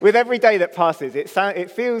With every day that passes, it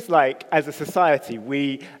feels like, as a society,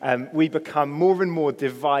 we become more and more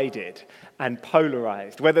divided and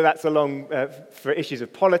polarized, whether that's along for issues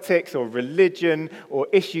of politics or religion or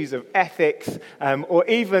issues of ethics, or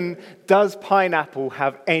even, does pineapple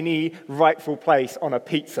have any rightful place on a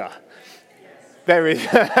pizza? There is.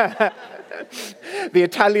 The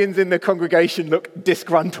Italians in the congregation look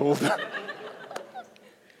disgruntled.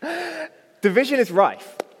 Division is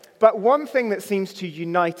rife. But one thing that seems to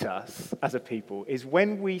unite us as a people is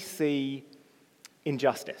when we see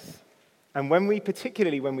injustice. And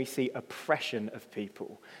particularly when we see oppression of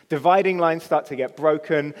people. Dividing lines start to get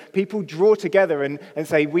broken. People draw together and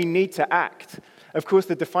say, we need to act. Of course,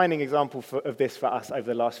 the defining example of this for us over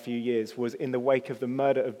the last few years was in the wake of the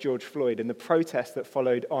murder of George Floyd and the protests that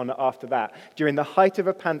followed on after that. During the height of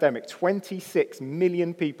a pandemic, 26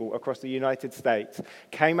 million people across the United States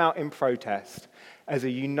came out in protest as a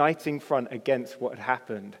uniting front against what had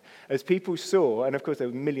happened. As people saw, and of course there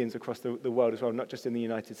were millions across the world as well, not just in the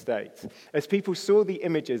United States, as people saw the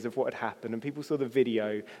images of what had happened and people saw the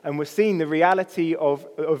video and were seeing the reality of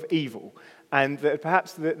evil, and that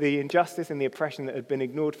perhaps the injustice and the oppression that had been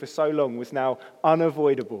ignored for so long was now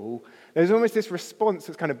unavoidable, there's almost this response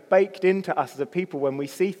that's kind of baked into us as a people when we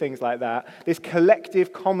see things like that, this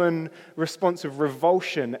collective common response of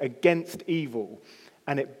revulsion against evil.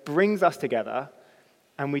 And it brings us together,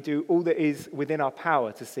 and we do all that is within our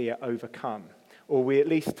power to see it overcome. Or we at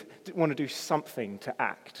least want to do something to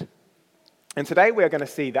act. And today we are going to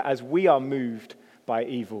see that as we are moved by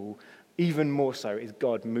evil, even more so is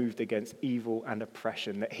God moved against evil and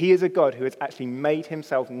oppression. That he is a God who has actually made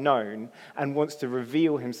himself known and wants to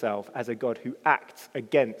reveal himself as a God who acts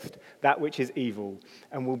against that which is evil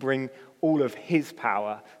and will bring all of his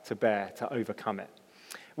power to bear to overcome it.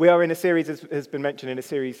 We are in a series, as has been mentioned, in a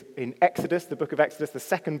series in Exodus, the book of Exodus, the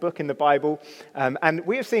second book in the Bible. And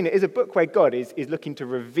we have seen it is a book where God is looking to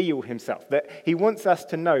reveal himself, that he wants us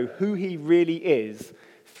to know who he really is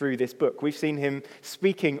through this book. We've seen him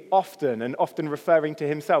speaking often and often referring to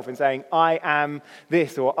himself and saying, I am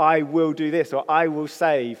this, or I will do this, or I will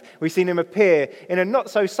save. We've seen him appear in a not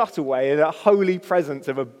so subtle way in a holy presence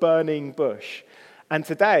of a burning bush. And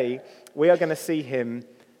today, we are going to see him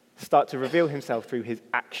start to reveal himself through his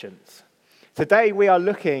actions. Today we are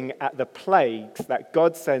looking at the plagues that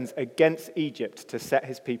God sends against Egypt to set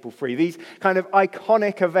his people free. These kind of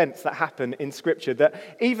iconic events that happen in Scripture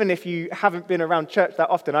that even if you haven't been around church that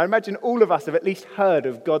often, I imagine all of us have at least heard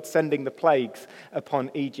of God sending the plagues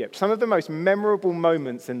upon Egypt. Some of the most memorable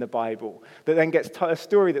moments in the Bible that then gets a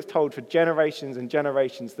story that's told for generations and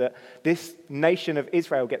generations that this nation of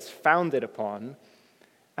Israel gets founded upon.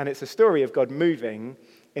 And it's a story of God moving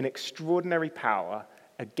in extraordinary power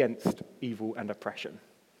against evil and oppression.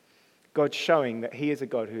 God showing that he is a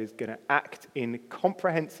God who is going to act in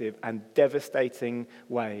comprehensive and devastating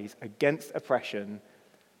ways against oppression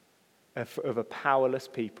of a powerless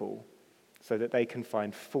people so that they can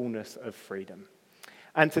find fullness of freedom.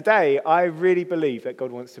 And today, I really believe that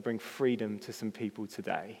God wants to bring freedom to some people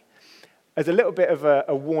today. As a little bit of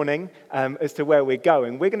a warning as to where we're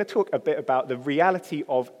going, we're going to talk a bit about the reality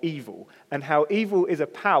of evil and how evil is a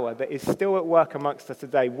power that is still at work amongst us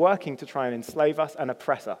today, working to try and enslave us and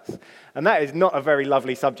oppress us. And that is not a very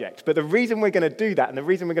lovely subject. But the reason we're going to do that and the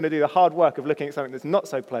reason we're going to do the hard work of looking at something that's not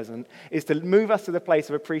so pleasant is to move us to the place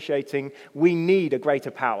of appreciating we need a greater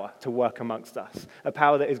power to work amongst us, a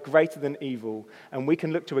power that is greater than evil, and we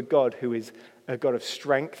can look to a God who is a God of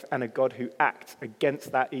strength and a God who acts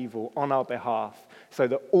against that evil on our behalf so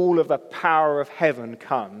that all of the power of heaven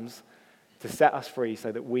comes to set us free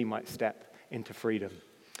so that we might step into freedom.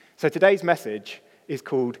 So today's message is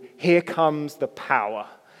called Here Comes the Power.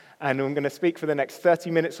 And I'm going to speak for the next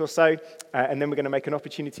 30 minutes or so, and then we're going to make an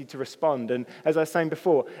opportunity to respond. And as I was saying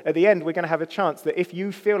before, at the end, we're going to have a chance that if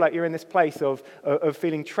you feel like you're in this place of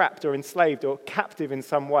feeling trapped or enslaved or captive in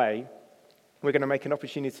some way, we're going to make an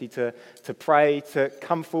opportunity to pray, to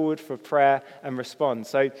come forward for prayer and respond.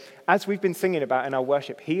 So as we've been singing about in our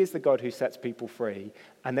worship, he is the God who sets people free.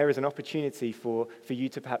 And there is an opportunity for you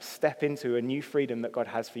to perhaps step into a new freedom that God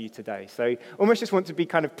has for you today. So almost just want to be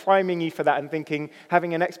kind of priming you for that and thinking,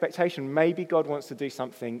 having an expectation, maybe God wants to do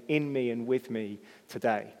something in me and with me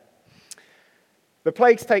today. The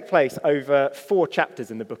plagues take place over 4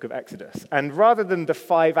 chapters in the book of Exodus. And rather than the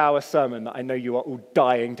 5-hour sermon that I know you are all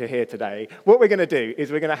dying to hear today, what we're going to do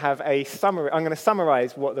is we're going to have a summary. I'm going to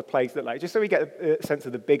summarize what the plagues look like, just so we get a sense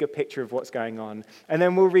of the bigger picture of what's going on. And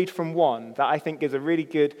then we'll read from one that I think gives a really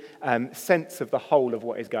good sense of the whole of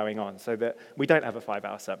what is going on, so that we don't have a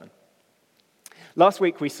 5-hour sermon. Last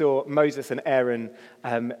week we saw Moses and Aaron,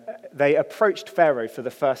 they approached Pharaoh for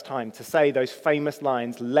the first time to say those famous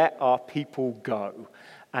lines, "Let our people go."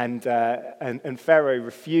 And Pharaoh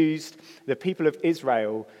refused. The people of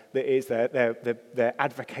Israel, that is, they're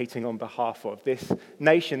advocating on behalf of this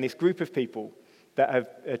nation, this group of people that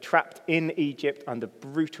are trapped in Egypt under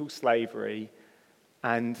brutal slavery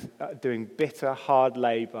and doing bitter, hard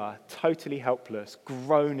labor, totally helpless,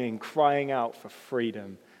 groaning, crying out for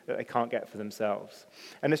freedom that they can't get for themselves.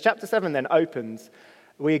 And as chapter 7 then opens,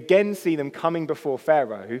 we again see them coming before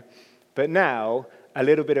Pharaoh, but now a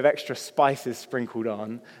little bit of extra spices sprinkled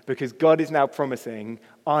on, because God is now promising,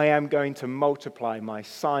 I am going to multiply my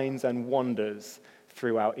signs and wonders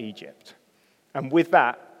throughout Egypt. And with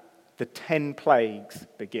that, the 10 plagues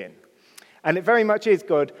begin. And it very much is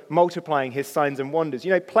God multiplying his signs and wonders. You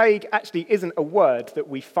know, plague actually isn't a word that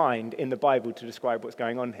we find in the Bible to describe what's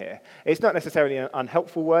going on here. It's not necessarily an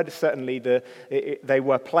unhelpful word. Certainly they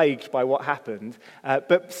were plagued by what happened.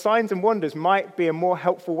 But signs and wonders might be a more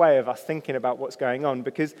helpful way of us thinking about what's going on,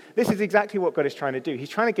 because this is exactly what God is trying to do. He's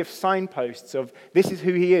trying to give signposts of this is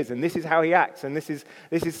who he is and this is how he acts and this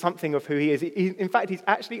is something of who he is. In fact, he's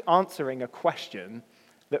actually answering a question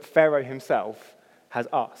that Pharaoh himself has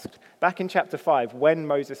asked. Back in chapter 5, when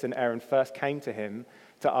Moses and Aaron first came to him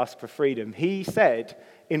to ask for freedom, he said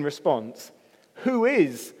in response, "Who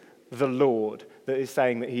is the Lord that is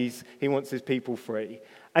saying that he wants his people free?"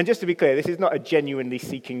 And just to be clear, this is not a genuinely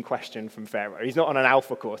seeking question from Pharaoh. He's not on an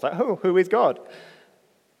alpha course, like, oh, who is God?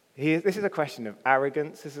 This is a question of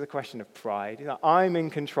arrogance. This is a question of pride. He's like, I'm in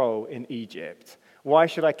control in Egypt. Why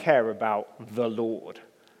should I care about the Lord?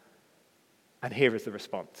 And here is the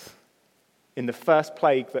response. In the first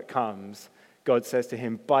plague that comes, God says to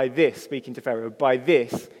him, by this, speaking to Pharaoh, by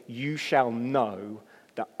this you shall know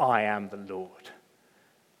that I am the Lord.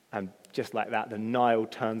 And just like that, the Nile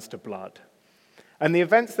turns to blood. And the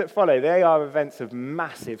events that follow, they are events of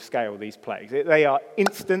massive scale, these plagues. They are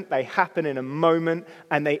instant, they happen in a moment,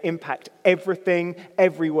 and they impact everything,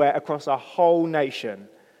 everywhere, across a whole nation.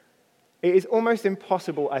 It is almost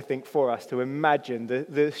impossible, I think, for us to imagine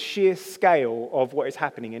the sheer scale of what is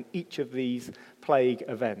happening in each of these plague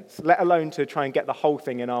events, let alone to try and get the whole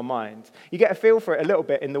thing in our minds. You get a feel for it a little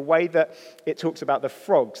bit in the way that it talks about the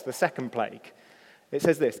frogs, the second plague. It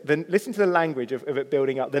says this, listen to the language of it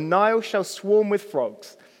building up. The Nile shall swarm with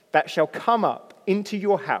frogs that shall come up into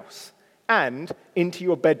your house and into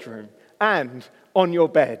your bedroom and on your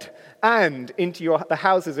bed, and into the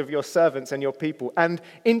houses of your servants and your people, and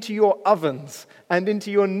into your ovens, and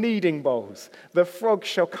into your kneading bowls. The frogs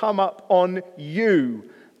shall come up on you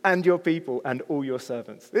and your people and all your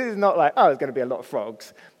servants. This is not like, oh, there's going to be a lot of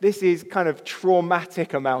frogs. This is kind of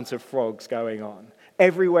traumatic amounts of frogs going on.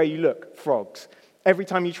 Everywhere you look, frogs. Every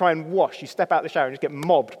time you try and wash, you step out of the shower and just get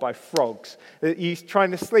mobbed by frogs. You're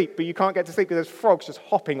trying to sleep, but you can't get to sleep because there's frogs just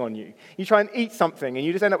hopping on you. You try and eat something, and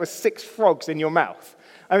you just end up with 6 frogs in your mouth.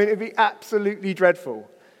 I mean, it'd be absolutely dreadful.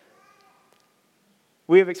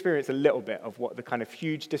 We have experienced a little bit of what the kind of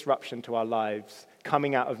huge disruption to our lives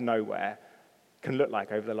coming out of nowhere can look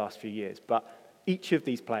like over the last few years. But each of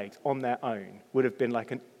these plagues on their own would have been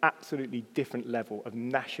like an absolutely different level of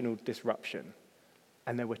national disruption.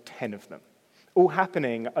 And there were 10 of them, all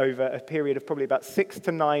happening over a period of probably about 6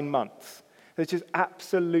 to 9 months. It's just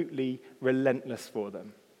absolutely relentless for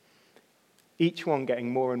them. Each one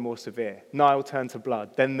getting more and more severe. Nile turned to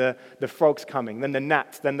blood, then the frogs coming, then the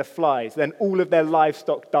gnats, then the flies, then all of their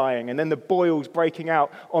livestock dying, and then the boils breaking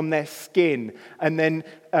out on their skin, and then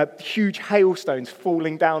huge hailstones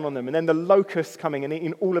falling down on them, and then the locusts coming and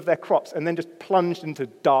eating all of their crops, and then just plunged into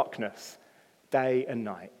darkness, day and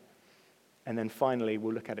night. And then finally,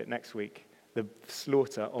 we'll look at it next week, the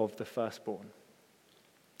slaughter of the firstborn.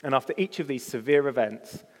 And after each of these severe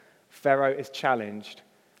events, Pharaoh is challenged,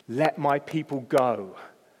 let my people go.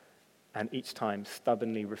 And each time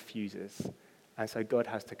stubbornly refuses. And so God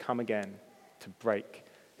has to come again to break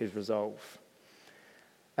his resolve.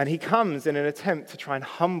 And he comes in an attempt to try and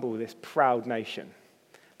humble this proud nation.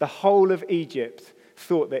 The whole of Egypt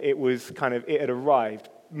thought that it had arrived,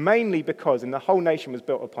 mainly because the whole nation was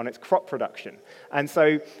built upon its crop production. And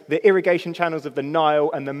so the irrigation channels of the Nile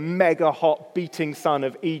and the mega hot beating sun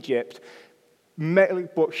of Egypt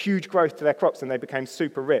brought huge growth to their crops, and they became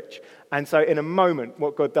super rich. And so in a moment,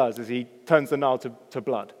 what God does is he turns the Nile to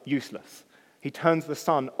blood, useless. He turns the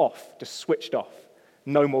sun off, just switched off,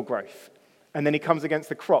 no more growth. And then he comes against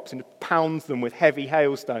the crops and pounds them with heavy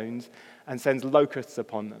hailstones and sends locusts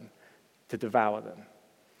upon them to devour them.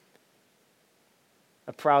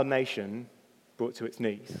 A proud nation brought to its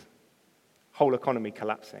knees, whole economy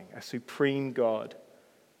collapsing, a supreme God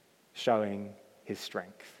showing his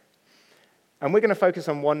strength. And we're going to focus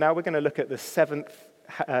on one now. We're going to look at the seventh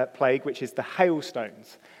plague, which is the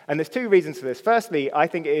hailstones. And there's two reasons for this. Firstly, I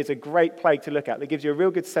think it is a great plague to look at that gives you a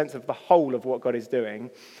real good sense of the whole of what God is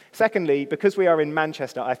doing. Secondly, because we are in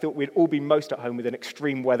Manchester, I thought we'd all be most at home with an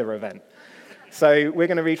extreme weather event. So we're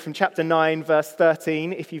going to read from chapter 9, verse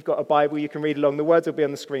 13. If you've got a Bible, you can read along. The words will be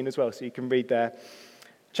on the screen as well, so you can read there.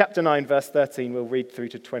 Chapter 9, verse 13, we'll read through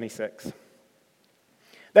to 26.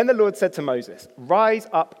 Then the Lord said to Moses, "Rise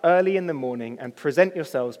up early in the morning and present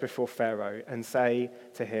yourselves before Pharaoh and say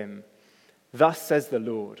to him, 'Thus says the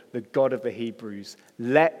Lord, the God of the Hebrews,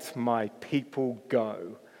 let my people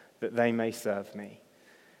go, that they may serve me.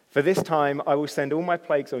 For this time I will send all my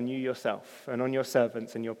plagues on you yourself and on your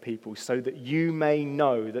servants and your people, so that you may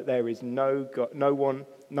know that there is no God,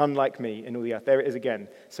 none like me in all the earth.'" There it is again,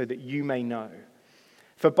 "so that you may know.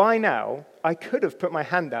 For by now I could have put my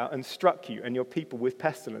hand out and struck you and your people with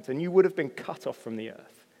pestilence, and you would have been cut off from the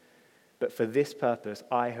earth. But for this purpose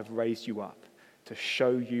I have raised you up, to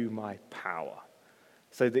show you my power,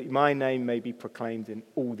 so that my name may be proclaimed in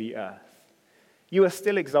all the earth. You are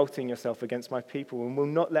still exalting yourself against my people and will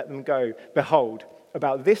not let them go. Behold,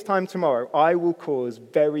 about this time tomorrow I will cause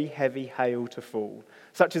very heavy hail to fall,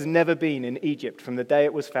 such as never been in Egypt from the day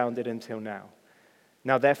it was founded until now.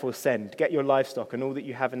 Now therefore send, get your livestock and all that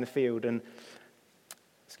you have in the field and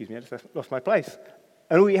I just lost my place.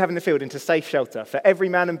 And all you have in the field into safe shelter. For every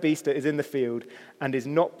man and beast that is in the field and is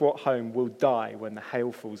not brought home will die when the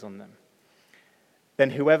hail falls on them." Then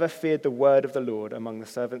whoever feared the word of the Lord among the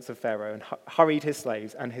servants of Pharaoh and hurried his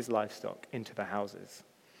slaves and his livestock into the houses.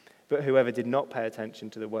 But whoever did not pay attention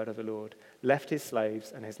to the word of the Lord left his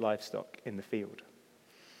slaves and his livestock in the field.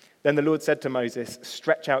 Then the Lord said to Moses,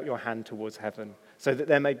 "Stretch out your hand towards heaven, so that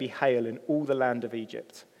there may be hail in all the land of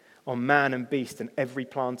Egypt, on man and beast and every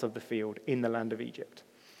plant of the field in the land of Egypt."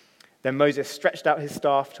 Then Moses stretched out his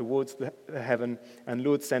staff towards the heaven, and the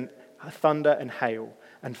Lord sent thunder and hail,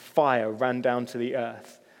 and fire ran down to the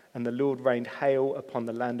earth, and the Lord rained hail upon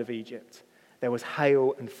the land of Egypt. There was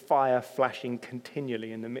hail and fire flashing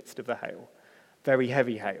continually in the midst of the hail, very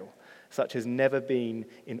heavy hail, such as never been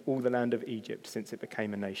in all the land of Egypt since it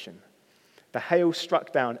became a nation. The hail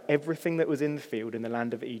struck down everything that was in the field in the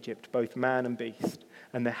land of Egypt, both man and beast.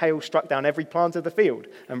 And the hail struck down every plant of the field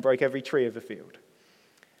and broke every tree of the field.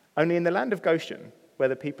 Only in the land of Goshen, where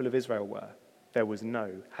the people of Israel were, there was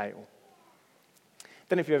no hail. I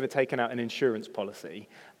don't know if you've ever taken out an insurance policy,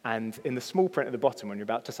 and in the small print at the bottom when you're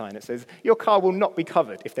about to sign, it says, "Your car will not be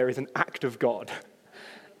covered if there is an act of God."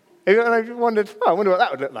 And I wondered, I wonder what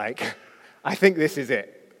that would look like. I think this is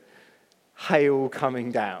it. Hail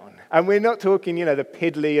coming down. And we're not talking, the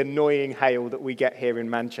piddly, annoying hail that we get here in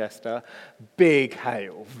Manchester. Big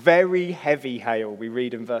hail, very heavy hail, we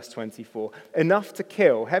read in verse 24. Enough to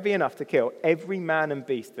kill, heavy enough to kill every man and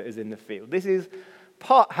beast that is in the field. This is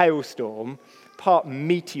part hailstorm, part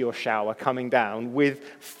meteor shower coming down with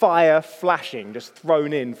fire flashing, just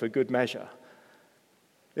thrown in for good measure.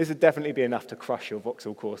 This would definitely be enough to crush your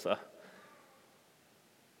Vauxhall Corsa.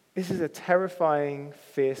 This is a terrifying,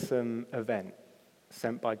 fearsome event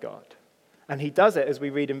sent by God. And he does it, as we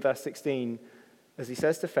read in verse 16, as he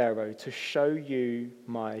says to Pharaoh, "to show you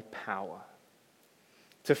my power."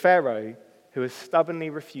 To Pharaoh, who has stubbornly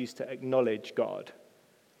refused to acknowledge God,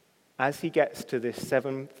 as he gets to this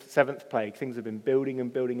seventh plague, things have been building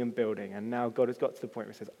and building and building, and now God has got to the point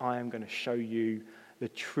where he says, "I am going to show you the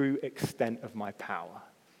true extent of my power,"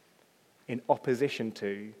 in opposition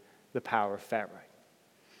to the power of Pharaoh.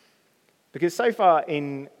 Because so far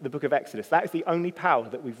in the book of Exodus, that is the only power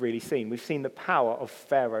that we've really seen. We've seen the power of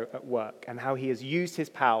Pharaoh at work and how he has used his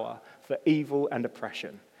power for evil and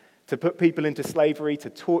oppression, to put people into slavery, to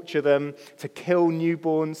torture them, to kill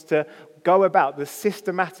newborns, to go about the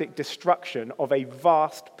systematic destruction of a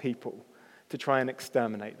vast people to try and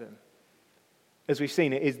exterminate them. As we've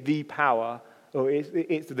seen, it is the power, or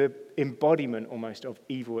it's the embodiment almost of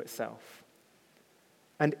evil itself.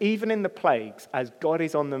 And even in the plagues, as God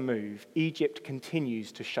is on the move, Egypt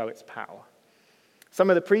continues to show its power.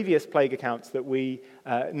 Some of the previous plague accounts that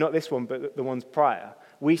not this one, but the ones prior,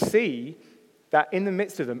 we see that in the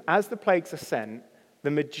midst of them, as the plagues are sent,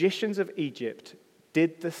 the magicians of Egypt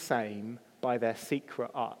did the same by their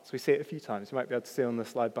secret arts. We see it a few times. You might be able to see on the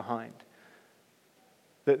slide behind.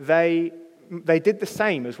 That they did the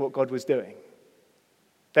same as what God was doing.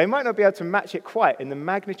 They might not be able to match it quite in the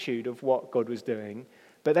magnitude of what God was doing,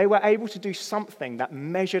 but they were able to do something that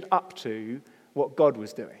measured up to what God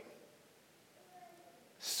was doing.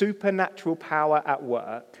 Supernatural power at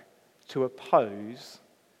work to oppose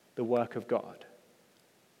the work of God.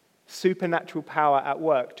 Supernatural power at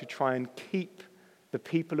work to try and keep the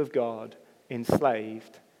people of God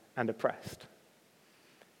enslaved and oppressed.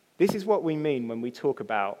 This is what we mean when we talk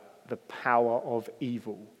about the power of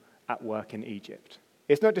evil at work in Egypt.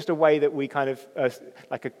 It's not just a way that we kind of,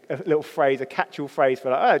 like a little phrase, a catch-all phrase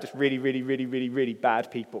for just really, really, really, really, really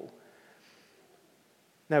bad people.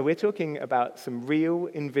 No, we're talking about some real,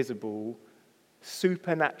 invisible,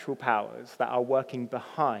 supernatural powers that are working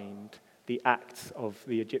behind the acts of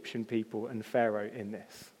the Egyptian people and Pharaoh in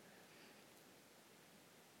this.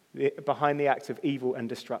 Behind the acts of evil and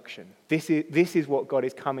destruction. This is what God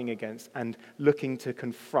is coming against and looking to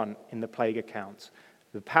confront in the plague accounts.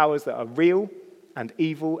 The powers that are real and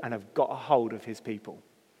evil and have got a hold of his people.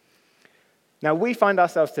 Now, we find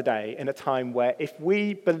ourselves today in a time where if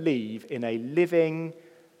we believe in a living,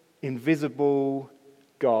 invisible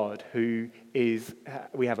God who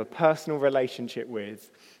we have a personal relationship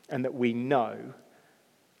with and that we know,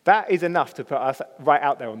 that is enough to put us right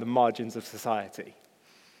out there on the margins of society.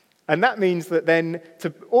 And that means that then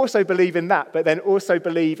to also believe in that, but then also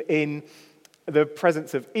believe in the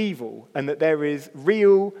presence of evil and that there is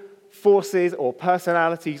real forces or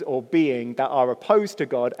personalities or being that are opposed to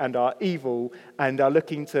God and are evil and are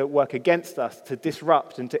looking to work against us, to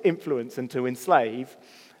disrupt and to influence and to enslave,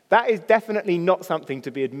 that is definitely not something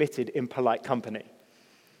to be admitted in polite company.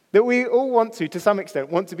 That we all want to some extent,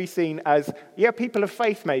 want to be seen as, people of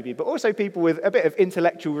faith maybe, but also people with a bit of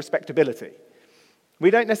intellectual respectability. We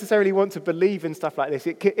don't necessarily want to believe in stuff like this.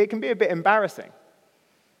 It can be a bit embarrassing.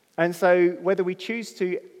 And so whether we choose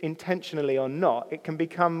to intentionally or not, it can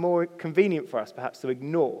become more convenient for us perhaps to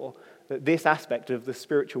ignore that this aspect of the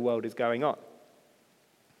spiritual world is going on.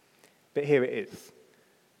 But here it is.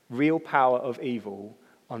 Real power of evil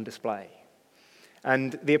on display.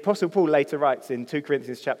 And the Apostle Paul later writes in 2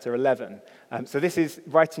 Corinthians chapter 11, so this is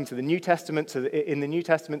writing to the New Testament, in the New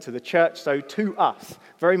Testament to the church, so to us,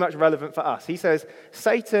 very much relevant for us. He says,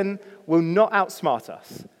 Satan will not outsmart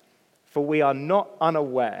us, for we are not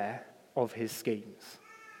unaware of his schemes.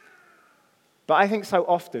 But I think so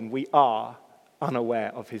often we are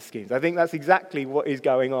unaware of his schemes. I think that's exactly what is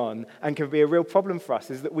going on and can be a real problem for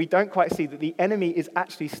us, is that we don't quite see that the enemy is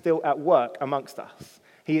actually still at work amongst us.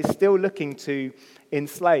 He is still looking to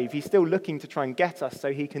enslave. He's still looking to try and get us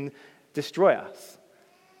so he can destroy us.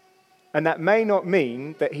 And that may not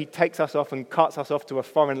mean that he takes us off and carts us off to a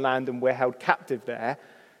foreign land and we're held captive there.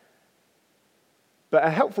 But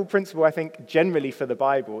a helpful principle, I think, generally for the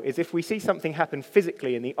Bible is if we see something happen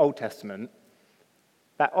physically in the Old Testament,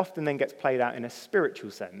 that often then gets played out in a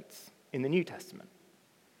spiritual sense in the New Testament.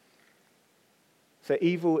 So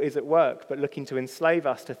evil is at work, but looking to enslave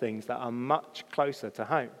us to things that are much closer to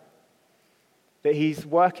home. That he's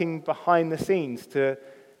working behind the scenes to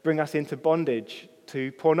bring us into bondage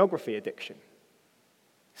to pornography addiction.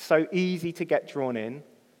 So easy to get drawn in,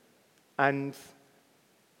 and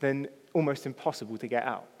then almost impossible to get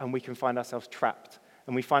out. And we can find ourselves trapped.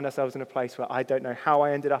 And we find ourselves in a place where I don't know how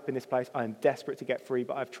I ended up in this place. I am desperate to get free,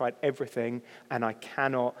 but I've tried everything, and I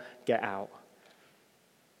cannot get out.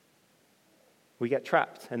 We get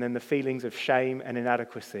trapped, and then the feelings of shame and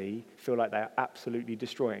inadequacy feel like they are absolutely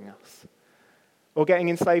destroying us. Or getting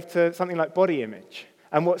enslaved to something like body image.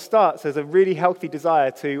 And what starts as a really healthy desire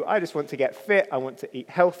to, I just want to get fit, I want to eat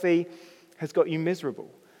healthy, has got you miserable.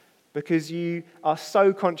 Because you are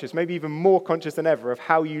so conscious, maybe even more conscious than ever, of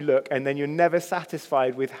how you look, and then you're never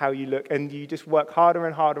satisfied with how you look, and you just work harder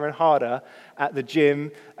and harder and harder at the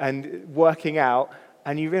gym and working out,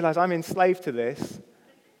 and you realize I'm enslaved to this,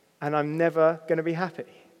 and I'm never going to be happy.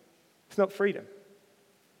 It's not freedom.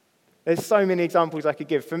 There's so many examples I could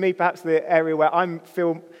give. For me, perhaps the area where I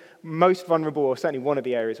feel most vulnerable, or certainly one of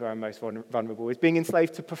the areas where I'm most vulnerable, is being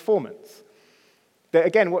enslaved to performance. That,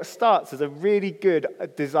 again, what starts as a really good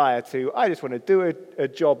desire to, I just want to do a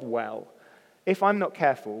job well. If I'm not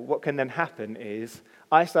careful, what can then happen is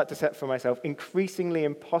I start to set for myself increasingly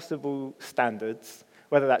impossible standards,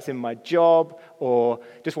 whether that's in my job or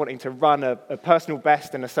just wanting to run a personal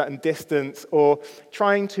best in a certain distance or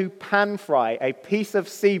trying to pan fry a piece of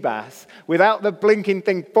sea bass without the blinking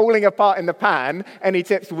thing falling apart in the pan. Any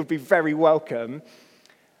tips would be very welcome.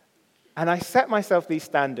 And I set myself these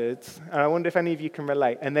standards, and I wonder if any of you can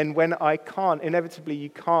relate. And then when I can't, inevitably you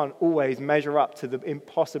can't always measure up to the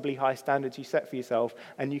impossibly high standards you set for yourself,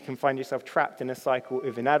 and you can find yourself trapped in a cycle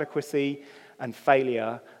of inadequacy and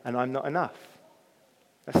failure, and I'm not enough.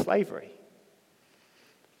 That's slavery.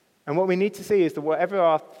 And what we need to see is that whatever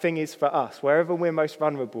our thing is for us, wherever we're most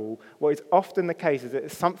vulnerable, what is often the case is that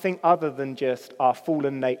it's something other than just our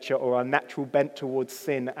fallen nature or our natural bent towards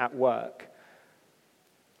sin at work.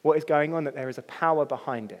 What is going on, that there is a power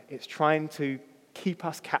behind it. It's trying to keep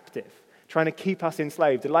us captive, trying to keep us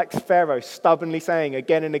enslaved. Like Pharaoh, stubbornly saying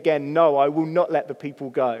again and again, no, I will not let the people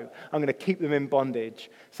go. I'm going to keep them in bondage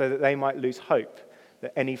so that they might lose hope,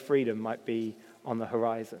 that any freedom might be on the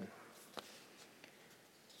horizon.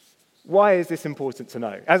 Why is this important to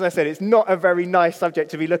know? As I said, it's not a very nice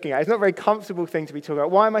subject to be looking at. It's not a very comfortable thing to be talking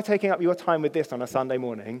about. Why am I taking up your time with this on a Sunday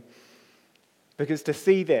morning? Because to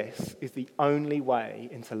see this is the only way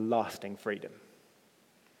into lasting freedom.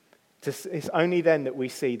 It's only then that we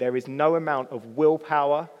see there is no amount of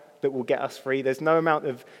willpower that will get us free. There's no amount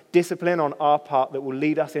of discipline on our part that will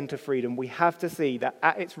lead us into freedom. We have to see that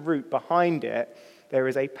at its root, behind it, there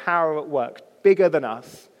is a power at work bigger than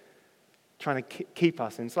us, trying to keep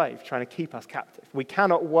us enslaved, trying to keep us captive. We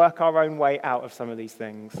cannot work our own way out of some of these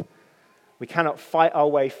things. We cannot fight our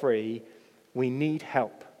way free. We need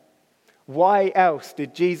help. Why else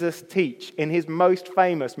did Jesus teach in his most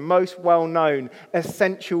famous, most well-known,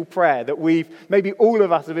 essential prayer that maybe all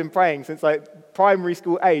of us have been praying since like primary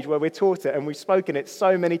school age, where we're taught it and we've spoken it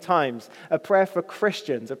so many times, a prayer for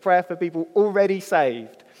Christians, a prayer for people already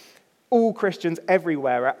saved, all Christians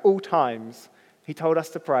everywhere at all times? He told us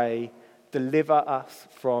to pray, deliver us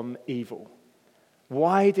from evil.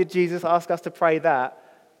 Why did Jesus ask us to pray that?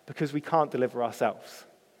 Because we can't deliver ourselves.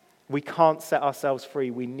 We can't set ourselves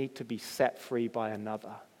free. We need to be set free by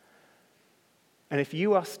another. And if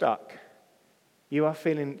you are stuck, you are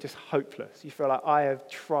feeling just hopeless. You feel like, I have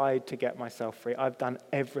tried to get myself free. I've done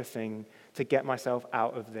everything to get myself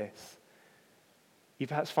out of this. You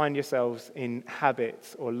perhaps find yourselves in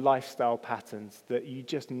habits or lifestyle patterns that you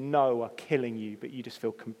just know are killing you, but you just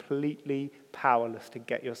feel completely powerless to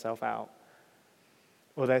get yourself out.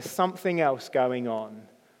 Or there's something else going on.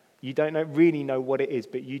 You don't really know what it is,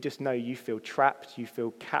 but you just know you feel trapped, you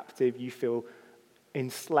feel captive, you feel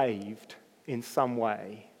enslaved in some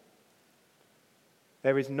way.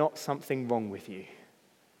 There is not something wrong with you.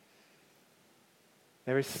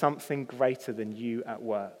 There is something greater than you at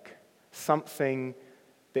work. Something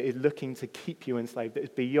that is looking to keep you enslaved, that is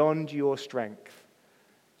beyond your strength.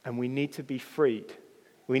 And we need to be freed.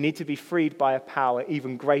 We need to be freed by a power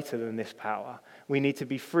even greater than this power. We need to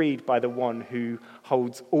be freed by the one who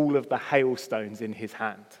holds all of the hailstones in his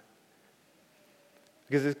hand.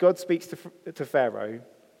 Because as God speaks to Pharaoh,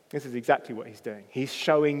 this is exactly what he's doing. He's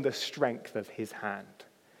showing the strength of his hand.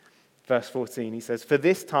 Verse 14, he says, "For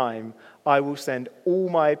this time I will send all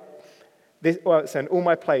my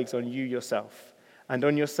plagues on you yourself, and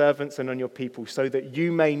on your servants and on your people, so that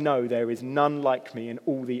you may know there is none like me in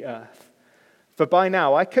all the earth. For by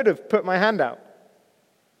now I could have put my hand out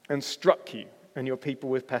and struck you and your people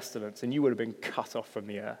with pestilence, and you would have been cut off from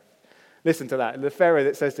the earth." Listen to that. The Pharaoh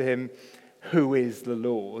that says to him, "Who is the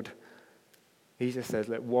Lord?" He just says,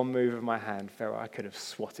 "Let one move of my hand, Pharaoh, I could have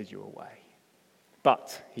swatted you away.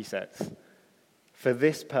 But," he says, "for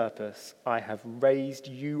this purpose I have raised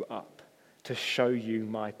you up to show you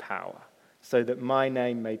my power, so that my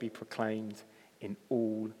name may be proclaimed in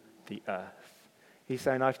all the earth." He's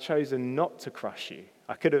saying, I've chosen not to crush you.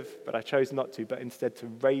 I could have, but I chose not to, but instead to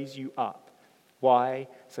raise you up. Why?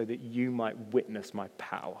 So that you might witness my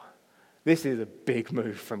power. This is a big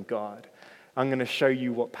move from God. I'm going to show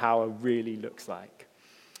you what power really looks like.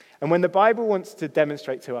 And when the Bible wants to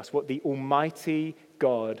demonstrate to us what the Almighty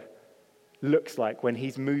God looks like when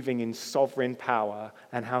he's moving in sovereign power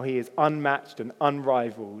and how he is unmatched and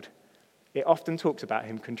unrivaled, it often talks about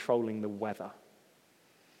him controlling the weather.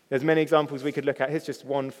 There's many examples we could look at. Here's just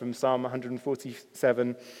one from Psalm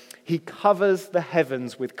 147. He covers the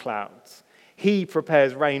heavens with clouds. He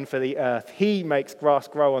prepares rain for the earth. He makes grass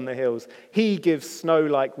grow on the hills. He gives snow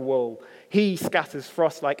like wool. He scatters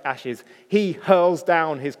frost like ashes. He hurls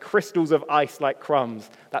down his crystals of ice like crumbs.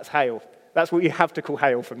 That's hail. That's what you have to call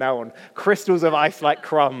hail from now on. Crystals of ice like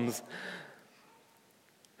crumbs.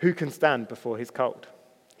 Who can stand before his cold?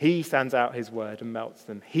 He sends out his word and melts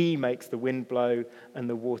them. He makes the wind blow and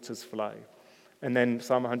the waters flow. And then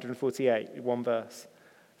Psalm 148, one verse.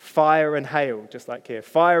 Fire and hail, just like here.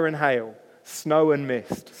 Fire and hail, snow and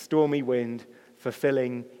mist, stormy wind,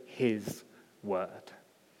 fulfilling his word.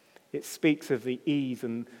 It speaks of the ease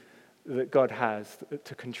that God has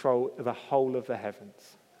to control the whole of the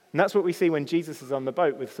heavens. And that's what we see when Jesus is on the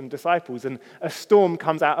boat with some disciples and a storm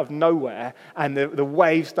comes out of nowhere and the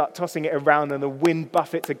waves start tossing it around and the wind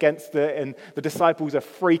buffets against it and the disciples are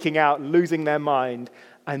freaking out, losing their mind.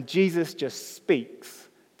 And Jesus just speaks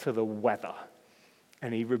to the weather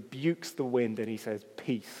and he rebukes the wind and he says,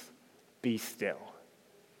 "Peace, be still."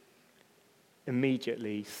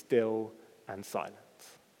 Immediately still and silent.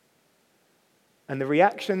 And the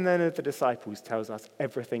reaction then of the disciples tells us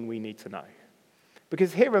everything we need to know.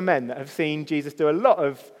 Because here are men that have seen Jesus do a lot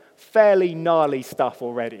of fairly gnarly stuff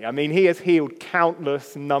already. I mean, he has healed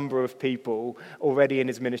countless number of people already in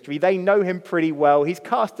his ministry. They know him pretty well. He's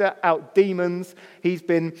cast out demons. He's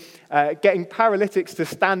been getting paralytics to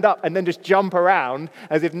stand up and then just jump around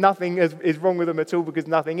as if nothing is wrong with them at all because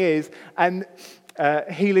nothing is, and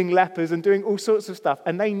healing lepers and doing all sorts of stuff.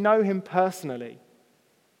 And they know him personally.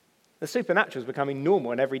 The supernatural is becoming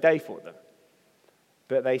normal and everyday for them.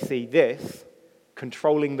 But they see this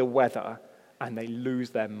controlling the weather and they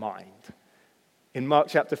lose their mind. In Mark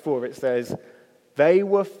chapter 4, it says, they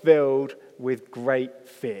were filled with great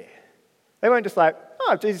fear. They weren't just like,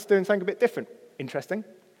 oh, Jesus is doing something a bit different. Interesting.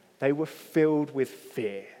 They were filled with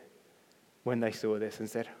fear when they saw this and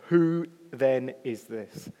said, who then is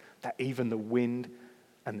this, that even the wind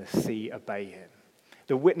and the sea obey him?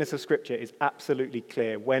 The witness of Scripture is absolutely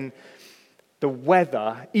clear. When the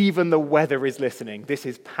weather, even the weather is listening, this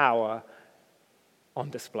is power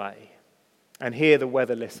on display. And here the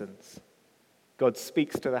weather listens. God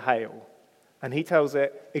speaks to the hail, and he tells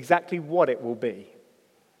it exactly what it will be.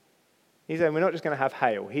 He said, we're not just going to have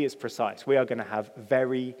hail. He is precise. We are going to have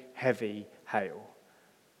very heavy hail.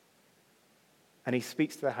 And he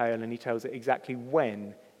speaks to the hail, and he tells it exactly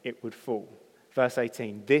when it would fall. Verse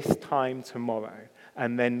 18, this time tomorrow.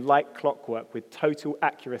 And then, like clockwork, with total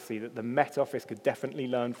accuracy that the Met Office could definitely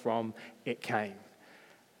learn from, it came.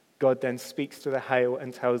 God then speaks to the hail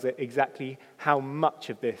and tells it exactly how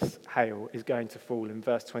much of this hail is going to fall in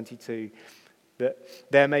verse 22, that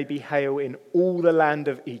there may be hail in all the land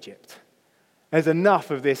of Egypt. There's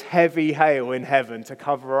enough of this heavy hail in heaven to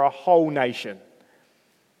cover a whole nation.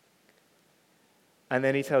 And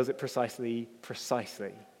then he tells it precisely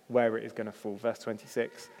where it is going to fall. Verse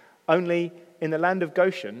 26, only in the land of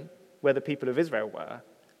Goshen, where the people of Israel were,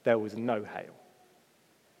 there was no hail.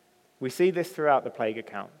 We see this throughout the plague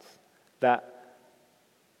accounts, that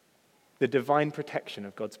the divine protection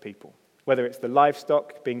of God's people, whether it's the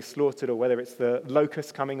livestock being slaughtered or whether it's the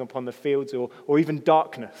locusts coming upon the fields or even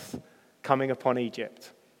darkness coming upon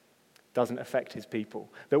Egypt, doesn't affect his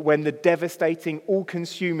people. That when the devastating,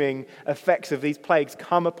 all-consuming effects of these plagues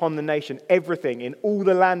come upon the nation, everything in all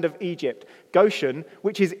the land of Egypt, Goshen,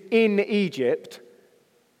 which is in Egypt,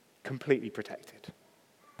 completely protected.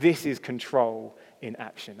 This is control in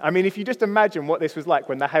action. I mean, if you just imagine what this was like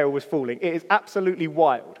when the hail was falling, it is absolutely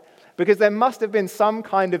wild. Because there must have been some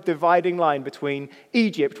kind of dividing line between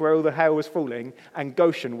Egypt, where all the hail was falling, and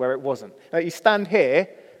Goshen, where it wasn't. Now, you stand here,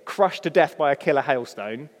 crushed to death by a killer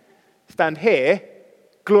hailstone. Stand here,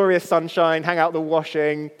 glorious sunshine, hang out the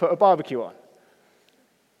washing, put a barbecue on.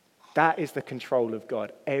 That is the control of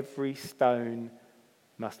God. Every stone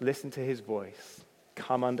must listen to his voice,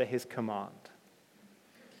 come under his command.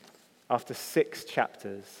 After 6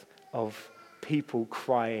 chapters of people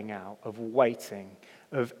crying out, of waiting,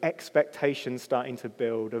 of expectation starting to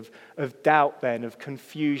build, of doubt then, of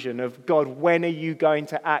confusion, of God, when are you going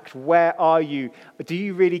to act? Where are you? Do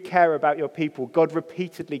you really care about your people? God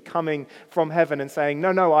repeatedly coming from heaven and saying,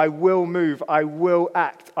 no, I will move, I will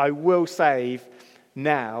act, I will save.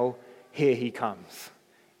 Now, here he comes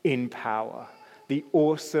in power. The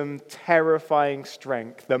awesome, terrifying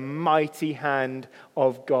strength, the mighty hand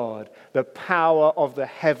of God, the power of the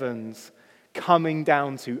heavens coming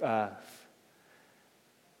down to earth.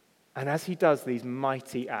 And as he does these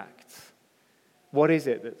mighty acts, what is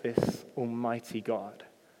it that this almighty God,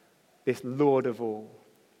 this Lord of all,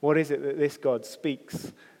 what is it that this God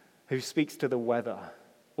speaks, who speaks to the weather?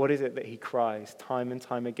 What is it that he cries time and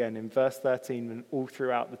time again? In verse 13 and all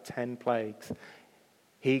throughout the 10 plagues,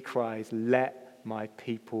 he cries, let my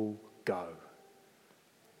people go.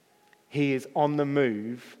 He is on the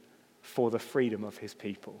move for the freedom of his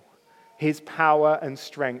people. His power and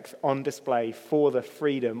strength on display for the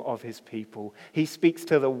freedom of his people. He speaks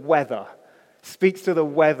to the weather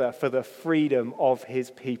for the freedom of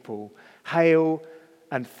his people. Hail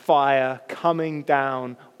and fire coming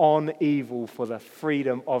down on evil for the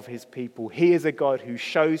freedom of his people. He is a God who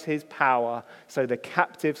shows his power so the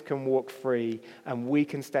captives can walk free and we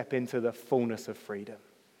can step into the fullness of freedom.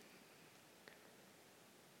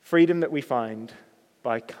 Freedom that we find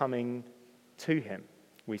by coming to him,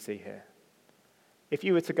 we see here. If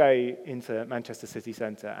you were to go into Manchester City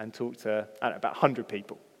Centre and talk to, about 100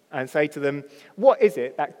 people and say to them, what is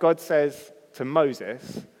it that God says to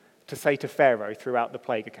Moses to say to Pharaoh throughout the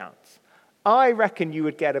plague accounts? I reckon you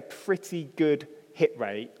would get a pretty good hit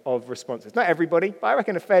rate of responses. Not everybody, but I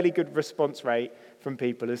reckon a fairly good response rate from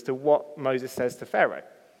people as to what Moses says to Pharaoh.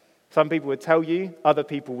 Some people would tell you, other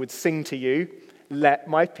people would sing to you, let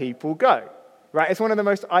my people go. Right? It's one of the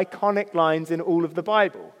most iconic lines in all of the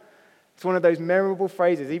Bible. It's one of those memorable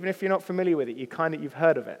phrases, even if you're not familiar with it, you've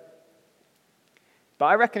heard of it. But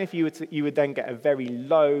I reckon if you would then get a very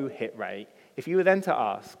low hit rate, if you were then to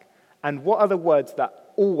ask, and what are the words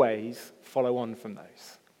that always follow on from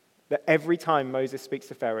those? That every time Moses speaks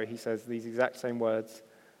to Pharaoh, he says these exact same words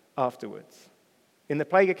afterwards. In the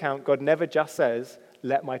plague account, God never just says,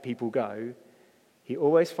 "Let my people go." He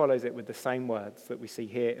always follows it with the same words that we see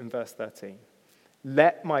here in verse 13.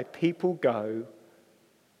 "Let my people go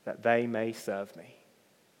that they may serve me."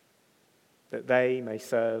 That they may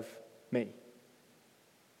serve me.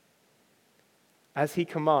 As he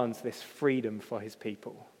commands this freedom for his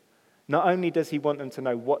people, not only does he want them to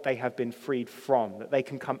know what they have been freed from, that they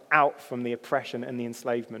can come out from the oppression and the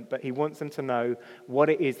enslavement, but he wants them to know what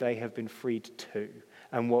it is they have been freed to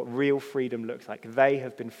and what real freedom looks like. They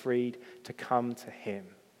have been freed to come to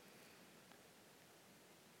him.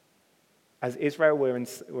 As Israel were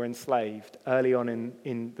enslaved early on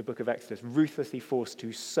in the book of Exodus, ruthlessly forced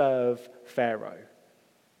to serve Pharaoh.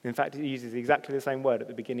 In fact, it uses exactly the same word at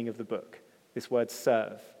the beginning of the book, this word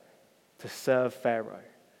serve, to serve Pharaoh.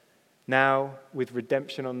 Now, with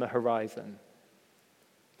redemption on the horizon,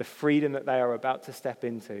 the freedom that they are about to step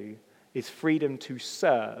into is freedom to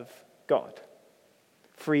serve God.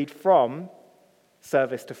 Freed from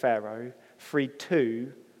service to Pharaoh, freed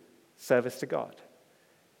to service to God.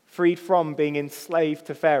 Freed from being enslaved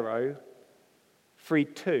to Pharaoh,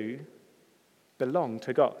 freed to belong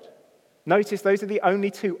to God. Notice those are the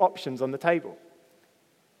only two options on the table.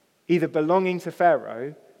 Either belonging to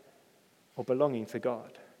Pharaoh or belonging to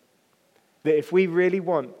God. That if we really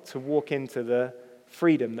want to walk into the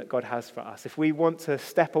freedom that God has for us, if we want to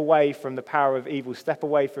step away from the power of evil, step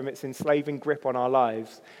away from its enslaving grip on our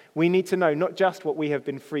lives, we need to know not just what we have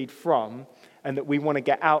been freed from and that we want to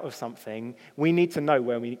get out of something, we need to know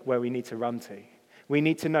where we need to run to. We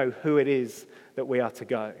need to know who it is that we are to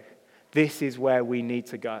go. This is where we need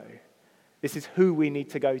to go. This is who we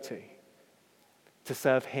need to go to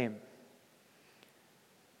serve him.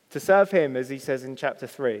 To serve him, as he says in chapter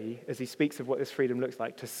 3, as he speaks of what this freedom looks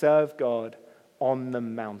like, to serve God on the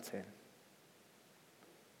mountain.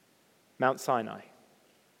 Mount Sinai,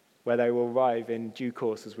 where they will arrive in due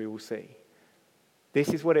course, as we will see.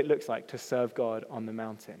 This is what it looks like to serve God on the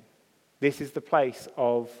mountain. This is the place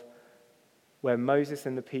of where Moses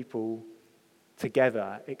and the people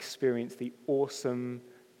together experience the awesome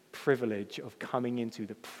privilege of coming into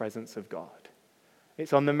the presence of God.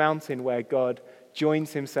 It's on the mountain where God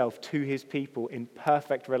joins himself to his people in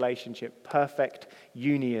perfect relationship, perfect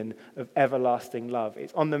union of everlasting love.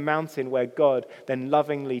 It's on the mountain where God then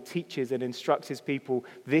lovingly teaches and instructs his people,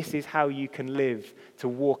 this is how you can live to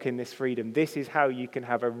walk in this freedom. This is how you can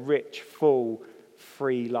have a rich, full,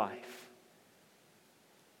 free life.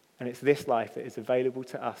 And it's this life that is available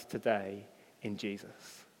to us today in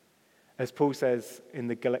Jesus. As Paul says in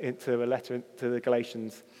a letter to the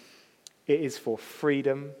Galatians, it is for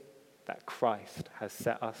freedom that Christ has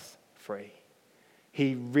set us free.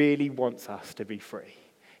 He really wants us to be free.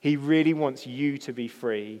 He really wants you to be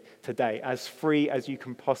free today, as free as you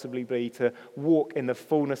can possibly be, to walk in the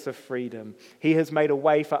fullness of freedom. He has made a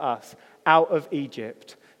way for us out of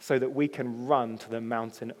Egypt so that we can run to the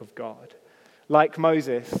mountain of God. Like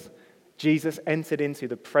Moses, Jesus entered into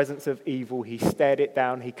the presence of evil. He stared it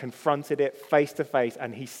down. He confronted it face to face,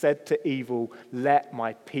 and he said to evil, "Let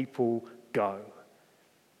my people go."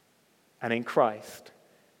 And in Christ,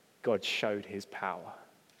 God showed his power.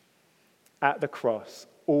 At the cross,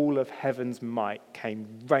 all of heaven's might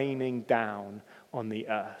came raining down on the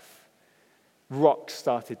earth. Rocks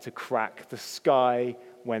started to crack. The sky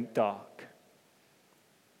went dark.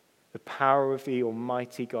 The power of the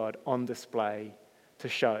Almighty God on display to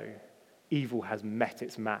show evil has met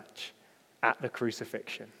its match at the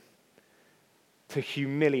crucifixion. To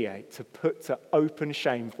humiliate, to put to open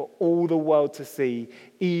shame for all the world to see,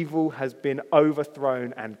 evil has been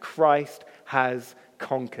overthrown and Christ has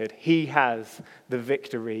conquered. He has the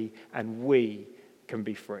victory and we can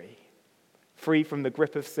be free. Free from the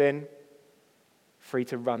grip of sin, free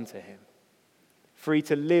to run to him. Free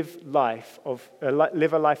to live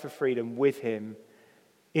a life of freedom with him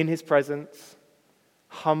in his presence,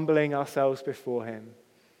 humbling ourselves before him,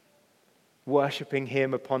 worshipping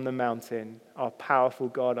him upon the mountain, our powerful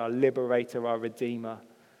God, our liberator, our redeemer,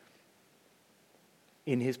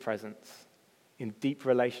 in his presence, in deep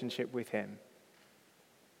relationship with him,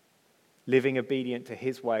 living obedient to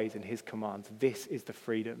his ways and his commands. This is the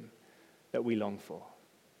freedom that we long for.